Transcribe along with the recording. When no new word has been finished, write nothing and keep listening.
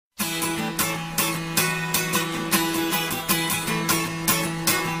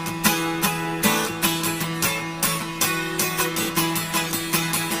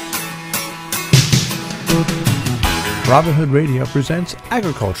Robin Hood Radio presents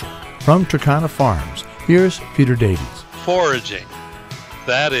Agriculture from Turkana Farms. Here's Peter Davies. Foraging,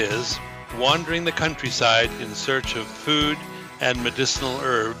 that is, wandering the countryside in search of food and medicinal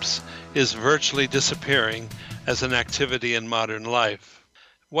herbs, is virtually disappearing as an activity in modern life.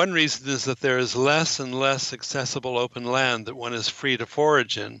 One reason is that there is less and less accessible open land that one is free to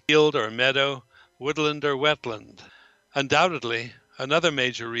forage in, field or meadow, woodland or wetland. Undoubtedly, another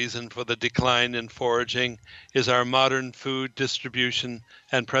major reason for the decline in foraging is our modern food distribution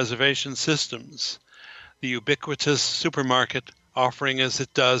and preservation systems. The ubiquitous supermarket, offering as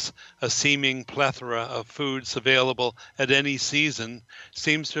it does a seeming plethora of foods available at any season,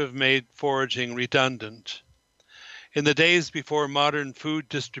 seems to have made foraging redundant. In the days before modern food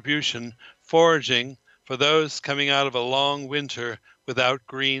distribution, foraging, for those coming out of a long winter without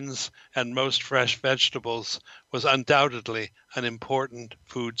greens and most fresh vegetables, was undoubtedly an important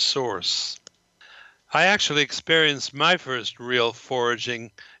food source. I actually experienced my first real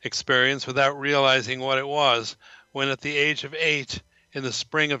foraging experience without realizing what it was when at the age of 8, in the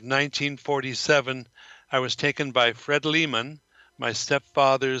spring of 1947, I was taken by Fred Lehman, my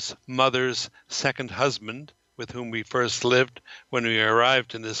stepfather's mother's second husband, with whom we first lived when we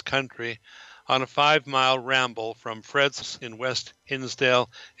arrived in this country, on a 5-mile ramble from Fred's in West Hinsdale,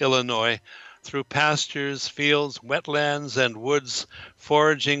 Illinois, through pastures, fields, wetlands, and woods,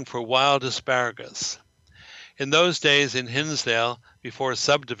 foraging for wild asparagus. In those days in Hinsdale, before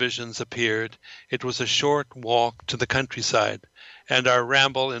subdivisions appeared, it was a short walk to the countryside, and our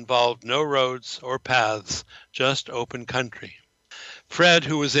ramble involved no roads or paths, just open country. Fred,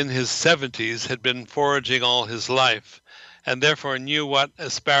 who was in his 70s, had been foraging all his life, and therefore knew what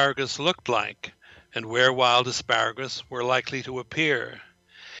asparagus looked like, and where wild asparagus were likely to appear.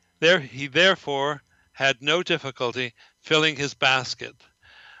 He therefore had no difficulty filling his basket.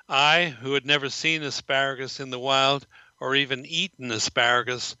 I, who had never seen asparagus in the wild or even eaten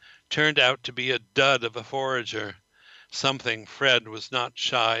asparagus, turned out to be a dud of a forager, something Fred was not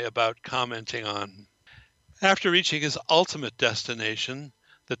shy about commenting on. After reaching his ultimate destination,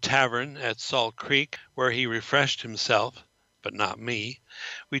 the tavern at Salt Creek, where he refreshed himself, but not me,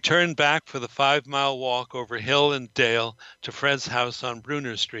 we turned back for the 5-mile walk over hill and dale to Fred's house on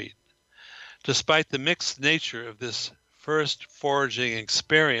Bruner Street. Despite the mixed nature of this first foraging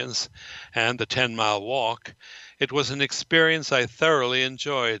experience and the 10-mile walk, it was an experience I thoroughly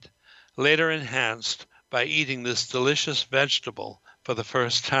enjoyed, later enhanced by eating this delicious vegetable for the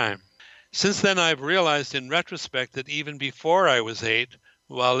first time. Since then, I've realized in retrospect that even before I was 8,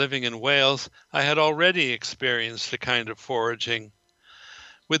 while living in Wales, I had already experienced a kind of foraging.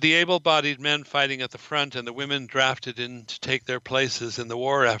 With the able-bodied men fighting at the front and the women drafted in to take their places in the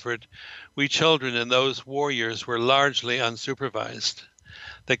war effort, we children in those war years were largely unsupervised.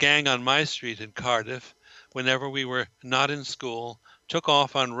 The gang on my street in Cardiff, whenever we were not in school, took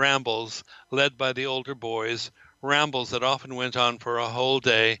off on rambles led by the older boys, rambles that often went on for a whole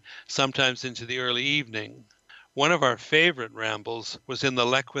day, sometimes into the early evening. One of our favorite rambles was in the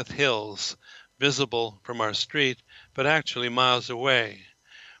Leckwith Hills, visible from our street, but actually miles away.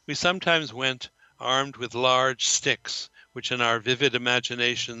 We sometimes went armed with large sticks, which in our vivid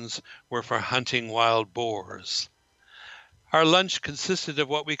imaginations were for hunting wild boars. Our lunch consisted of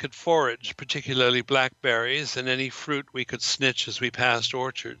what we could forage, particularly blackberries and any fruit we could snitch as we passed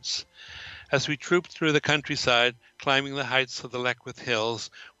orchards. As we trooped through the countryside, climbing the heights of the Leckwith Hills,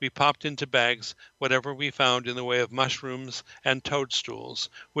 we popped into bags whatever we found in the way of mushrooms and toadstools,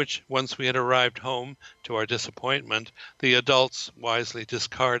 which, once we had arrived home, to our disappointment, the adults wisely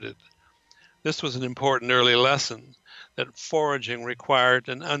discarded. This was an important early lesson, that foraging required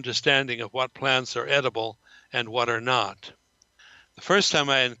an understanding of what plants are edible and what are not. The first time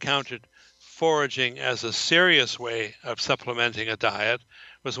I encountered foraging as a serious way of supplementing a diet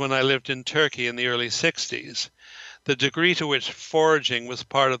was when I lived in Turkey in the early 60s. The degree to which foraging was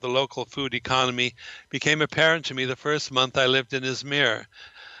part of the local food economy became apparent to me the first month I lived in Izmir.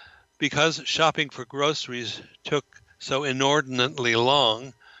 Because shopping for groceries took so inordinately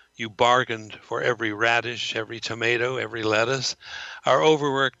long, you bargained for every radish, every tomato, every lettuce, our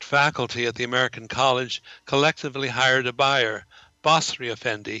overworked faculty at the American College collectively hired a buyer, Basri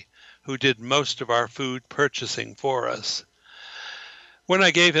Effendi, who did most of our food purchasing for us. When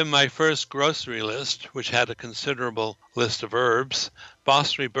I gave him my first grocery list, which had a considerable list of herbs,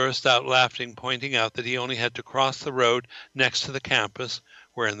 Basri burst out laughing, pointing out that he only had to cross the road next to the campus,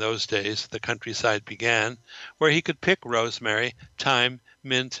 where in those days the countryside began, where he could pick rosemary, thyme,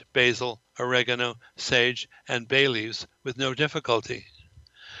 mint, basil, oregano, sage, and bay leaves with no difficulty.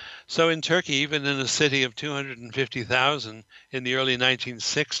 So in Turkey, even in a city of 250,000 in the early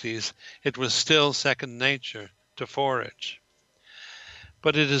 1960s, it was still second nature to forage.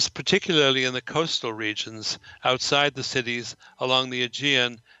 But it is particularly in the coastal regions outside the cities along the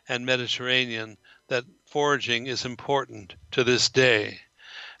Aegean and Mediterranean that foraging is important to this day,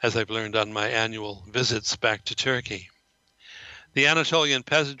 as I've learned on my annual visits back to Turkey. The Anatolian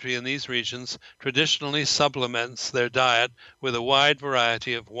peasantry in these regions traditionally supplements their diet with a wide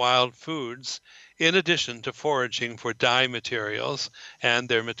variety of wild foods, in addition to foraging for dye materials and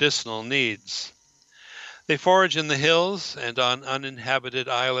their medicinal needs. They forage in the hills and on uninhabited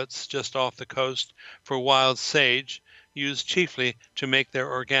islets just off the coast for wild sage, used chiefly to make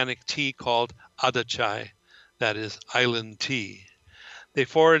their organic tea called ada chai, that is, island tea. They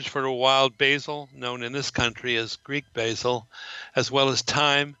forage for a wild basil, known in this country as Greek basil, as well as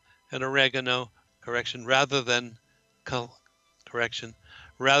thyme and oregano, rather than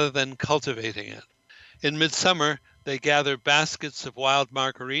cultivating it. In midsummer, they gather baskets of wild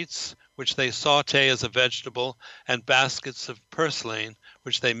marguerites, which they saute as a vegetable, and baskets of purslane,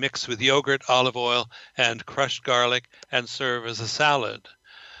 which they mix with yogurt, olive oil, and crushed garlic and serve as a salad.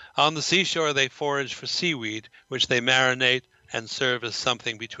 On the seashore, they forage for seaweed, which they marinate and serve as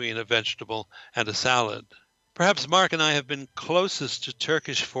something between a vegetable and a salad. Perhaps Mark and I have been closest to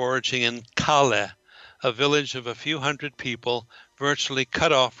Turkish foraging in Kale, a village of a few hundred people, virtually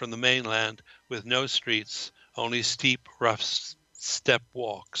cut off from the mainland with no streets, only steep, rough step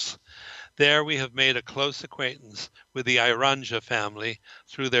walks. There we have made a close acquaintance with the Ayranja family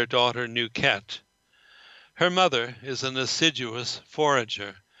through their daughter Nuket. Her mother is an assiduous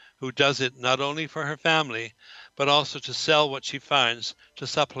forager who does it not only for her family, but also to sell what she finds to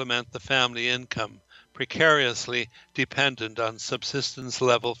supplement the family income, precariously dependent on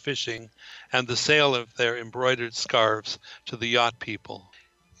subsistence-level fishing and the sale of their embroidered scarves to the yacht people.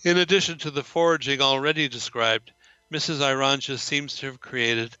 In addition to the foraging already described, Mrs. Ayranja seems to have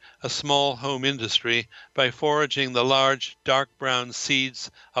created a small home industry by foraging the large, dark brown seeds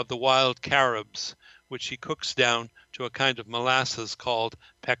of the wild carobs, which she cooks down to a kind of molasses called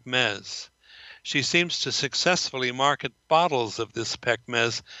pekmez. She seems to successfully market bottles of this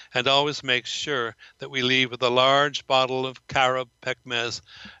pekmez and always makes sure that we leave with a large bottle of carob pekmez,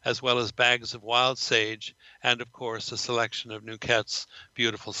 as well as bags of wild sage, and of course a selection of Nuket's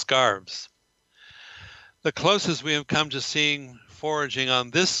beautiful scarves. The closest we have come to seeing foraging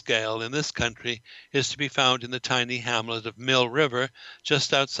on this scale in this country is to be found in the tiny hamlet of Mill River,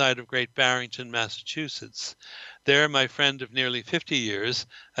 just outside of Great Barrington, Massachusetts. There my friend of nearly 50 years,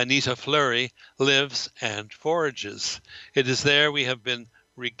 Anita Fleury, lives and forages. It is there we have been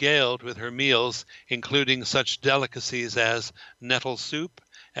regaled with her meals, including such delicacies as nettle soup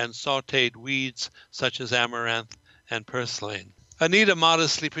and sautéed weeds such as amaranth and purslane. Anita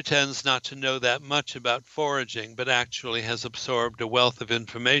modestly pretends not to know that much about foraging, but actually has absorbed a wealth of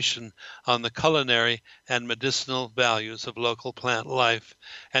information on the culinary and medicinal values of local plant life,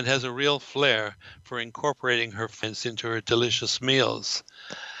 and has a real flair for incorporating her finds into her delicious meals.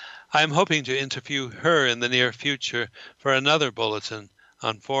 I am hoping to interview her in the near future for another bulletin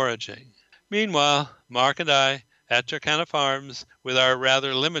on foraging. Meanwhile, Mark and I, at Turkana Farms, with our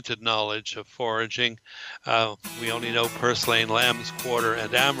rather limited knowledge of foraging, we only know purslane, lamb's quarter,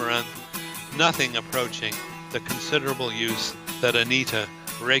 and amaranth, nothing approaching the considerable use that Anita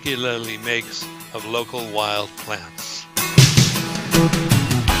regularly makes of local wild plants.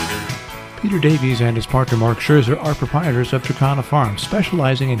 Peter Davies and his partner Mark Scherzer are proprietors of Turkana Farms,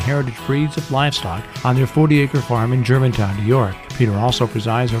 specializing in heritage breeds of livestock on their 40-acre farm in Germantown, New York. Peter also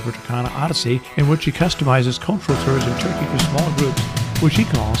presides over Turkana Odyssey, in which he customizes cultural tours in Turkey for small groups, which he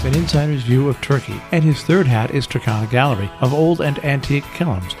calls an insider's view of Turkey. And his third hat is Turkana Gallery of old and antique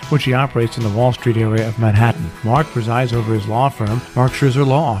kilns, which he operates in the Wall Street area of Manhattan. Mark presides over his law firm, Mark Scherzer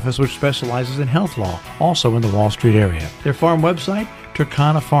Law Office, which specializes in health law, also in the Wall Street area. Their farm website,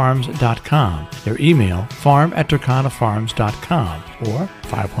 turkanafarms.com. Their email, farm@turkanafarms.com, or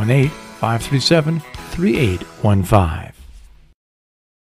 518-537-3815.